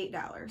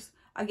 $38.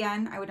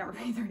 Again, I would never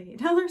pay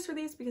 $38 for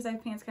these because I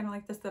have pants kind of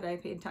like this that I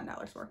paid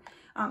 $10 for.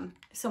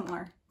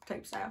 Similar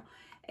type style.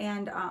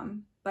 And,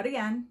 but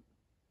again,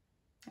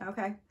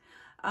 okay.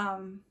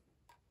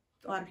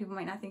 a lot of people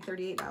might not think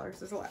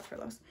 $38 is a lot for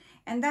those.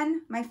 And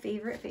then my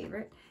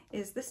favorite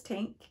is this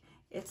tank.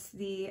 It's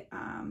the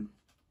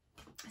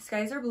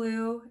Skies Are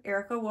Blue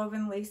Erica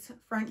Woven Lace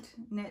Front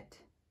Knit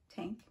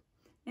Tank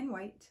in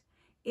white.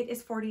 It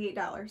is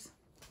 $48.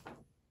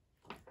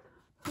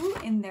 Who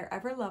in their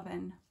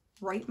ever-loving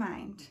right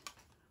mind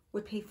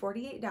would pay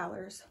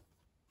 $48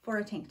 for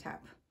a tank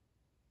top?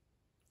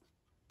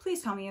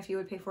 Please tell me if you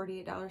would pay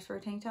 $48 for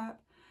a tank top.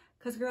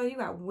 Because, girl, you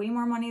got way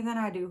more money than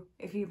I do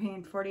if you're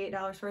paying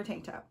 $48 for a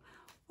tank top.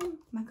 Oh,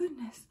 my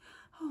goodness.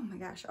 Oh, my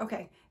gosh.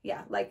 Okay.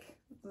 Yeah, like,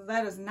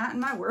 that is not in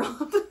my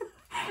world.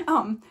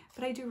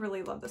 But I do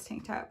really love this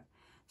tank top.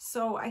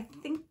 So I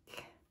think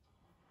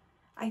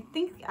I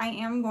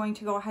am going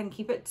to go ahead and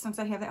keep it since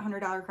I have that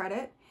 $100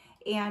 credit.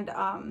 And,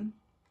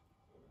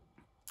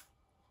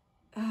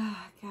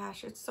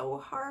 gosh, it's so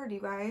hard,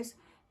 you guys.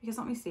 Because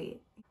let me see.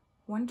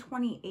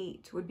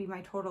 $128 would be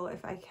my total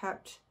if I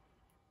kept...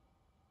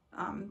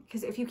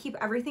 because if you keep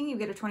everything, you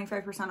get a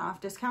 25%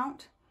 off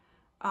discount.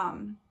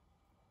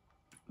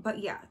 But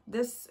yeah,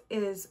 this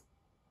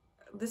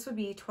would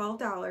be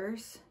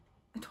 $12.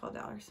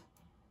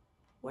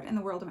 What in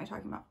the world am I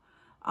talking about?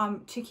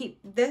 To keep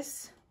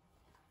this,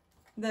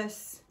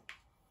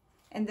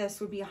 and this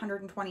would be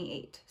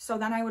 $128. So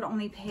then I would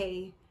only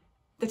pay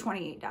the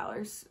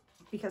 $28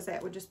 because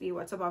that would just be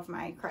what's above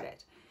my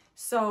credit.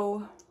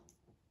 So,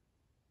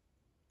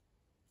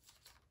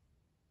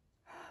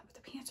 but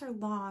the pants are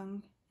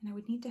long. And I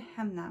would need to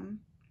hem them,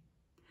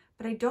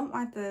 but I don't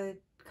want the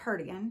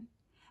cardigan,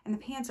 and the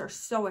pants are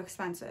so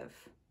expensive.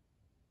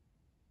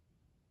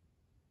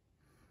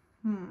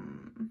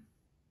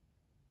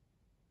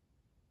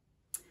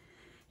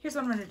 Here's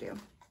what I'm going to do.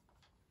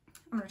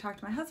 I'm going to talk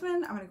to my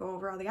husband. I'm going to go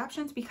over all the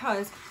options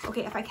because,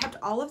 okay, if I kept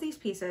all of these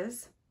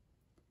pieces,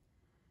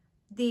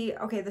 the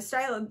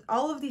style,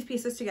 all of these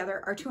pieces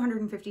together are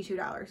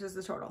 $252 is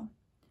the total.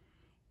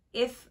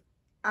 If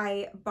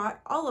I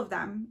bought all of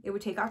them, it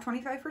would take off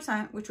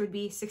 25%, which would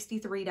be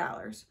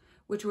 $63,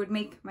 which would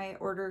make my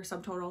order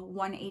subtotal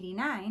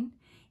 $189,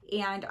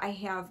 and I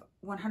have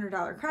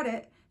 $100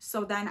 credit,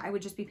 so then I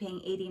would just be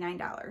paying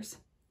 $89.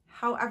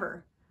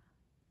 However,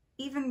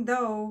 even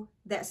though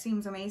that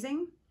seems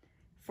amazing,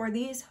 for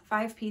these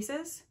 5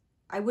 pieces,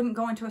 I wouldn't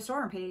go into a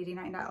store and pay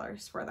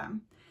 $89 for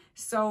them.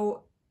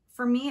 So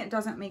for me, it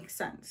doesn't make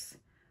sense.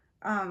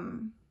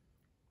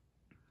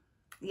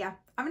 Yeah,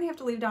 I'm going to have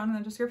to leave down in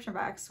the description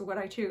box what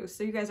I choose.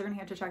 So you guys are going to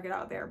have to check it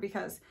out there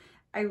because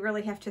I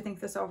really have to think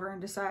this over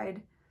and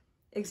decide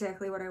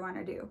exactly what I want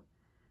to do.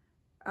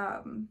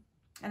 And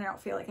I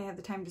don't feel like I have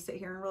the time to sit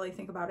here and really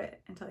think about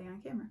it and tell you on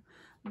camera.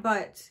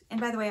 But,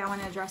 and by the way, I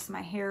want to address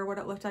my hair, what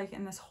it looked like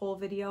in this whole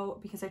video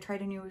because I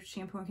tried a new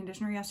shampoo and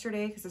conditioner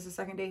yesterday because it's a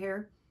second day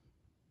hair.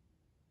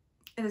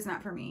 It is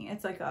not for me.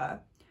 It's like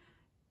a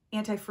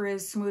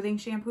anti-frizz smoothing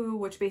shampoo,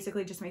 which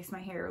basically just makes my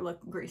hair look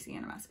greasy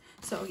and a mess.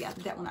 So yeah,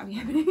 that will not be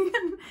happening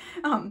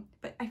again.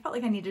 But I felt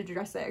like I needed to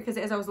address that because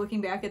as I was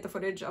looking back at the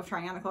footage of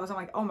trying on the clothes, I'm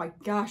like, oh my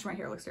gosh, my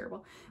hair looks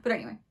terrible. But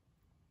anyway,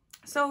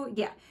 so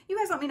yeah, you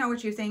guys let me know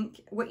what you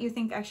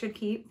think I should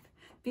keep.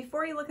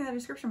 Before you look in the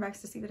description box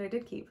to see that I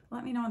did keep,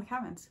 let me know in the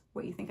comments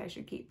what you think I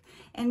should keep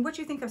and what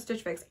you think of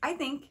Stitch Fix. I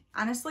think,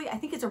 honestly, I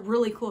think it's a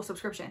really cool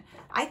subscription.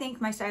 I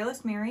think my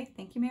stylist, Mary,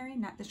 thank you, Mary,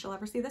 not that she'll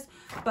ever see this,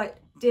 but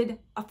did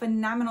a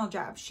phenomenal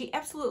job. She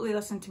absolutely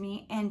listened to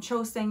me and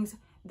chose things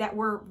that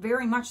were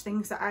very much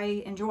things that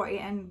I enjoy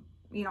and,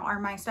 you know, are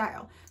my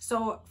style.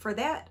 So for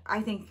that, I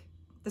think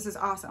this is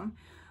awesome.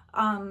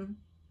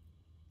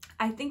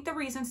 I think the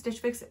reason Stitch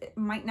Fix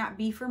might not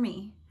be for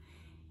me,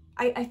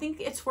 I think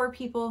it's for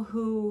people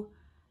who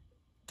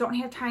don't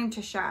have time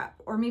to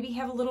shop or maybe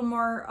have a little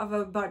more of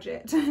a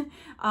budget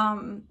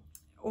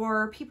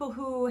or people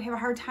who have a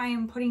hard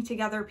time putting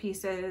together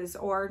pieces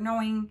or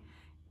knowing,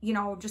 you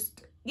know,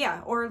 just,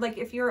 yeah, or like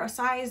if you're a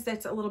size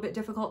that's a little bit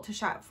difficult to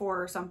shop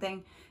for or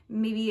something,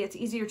 maybe it's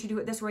easier to do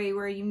it this way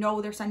where you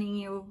know they're sending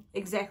you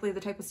exactly the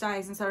type of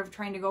size instead of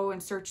trying to go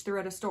and search through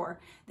at a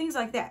store. Things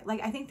like that. Like,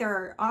 I think there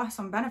are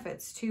awesome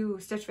benefits to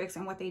Stitch Fix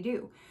and what they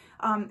do.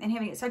 And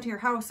having it sent to your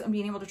house and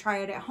being able to try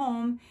it at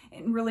home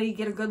and really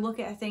get a good look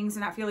at things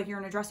and not feel like you're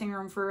in a dressing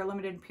room for a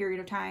limited period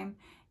of time,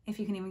 if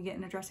you can even get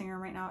in a dressing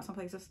room right now at some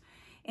places.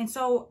 And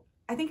so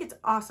I think it's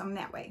awesome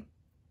that way.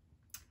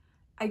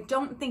 I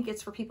don't think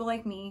it's for people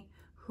like me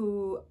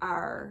who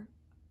are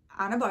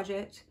on a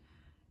budget,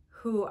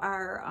 who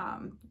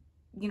are,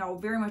 you know,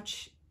 very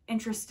much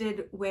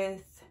interested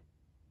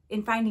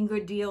in finding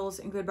good deals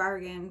and good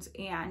bargains,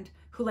 and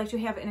who like to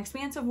have an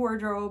expansive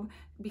wardrobe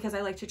because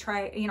I like to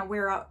try, you know,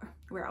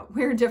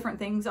 wear different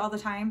things all the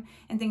time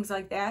and things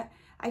like that.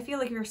 I feel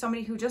like if you're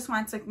somebody who just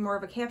wants like more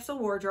of a capsule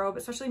wardrobe,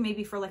 especially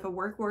maybe for like a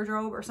work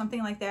wardrobe or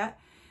something like that,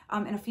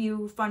 and a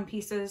few fun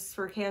pieces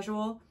for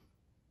casual,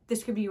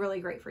 this could be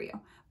really great for you.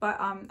 But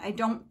I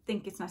don't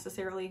think it's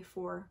necessarily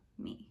for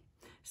me.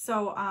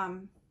 So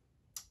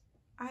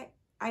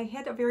I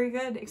had a very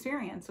good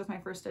experience with my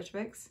first Stitch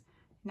Fix.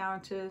 Now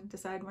to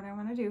decide what I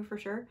want to do for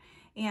sure.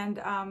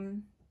 And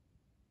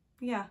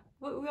yeah,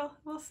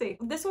 we'll see.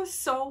 This was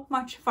so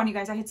much fun, you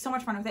guys. I had so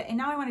much fun with it, and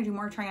now I want to do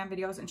more try on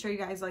videos and show you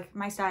guys like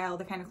my style,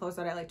 the kind of clothes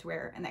that I like to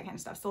wear, and that kind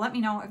of stuff. So let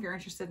me know if you're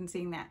interested in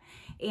seeing that.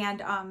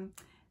 And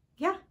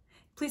yeah,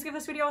 please give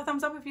this video a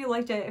thumbs up if you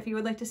liked it, if you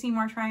would like to see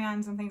more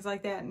try-ons and things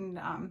like that, and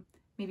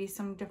maybe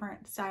some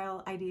different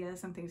style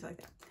ideas and things like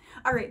that.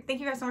 All right, thank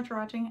you guys so much for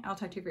watching. I'll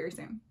talk to you very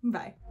soon.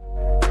 Bye.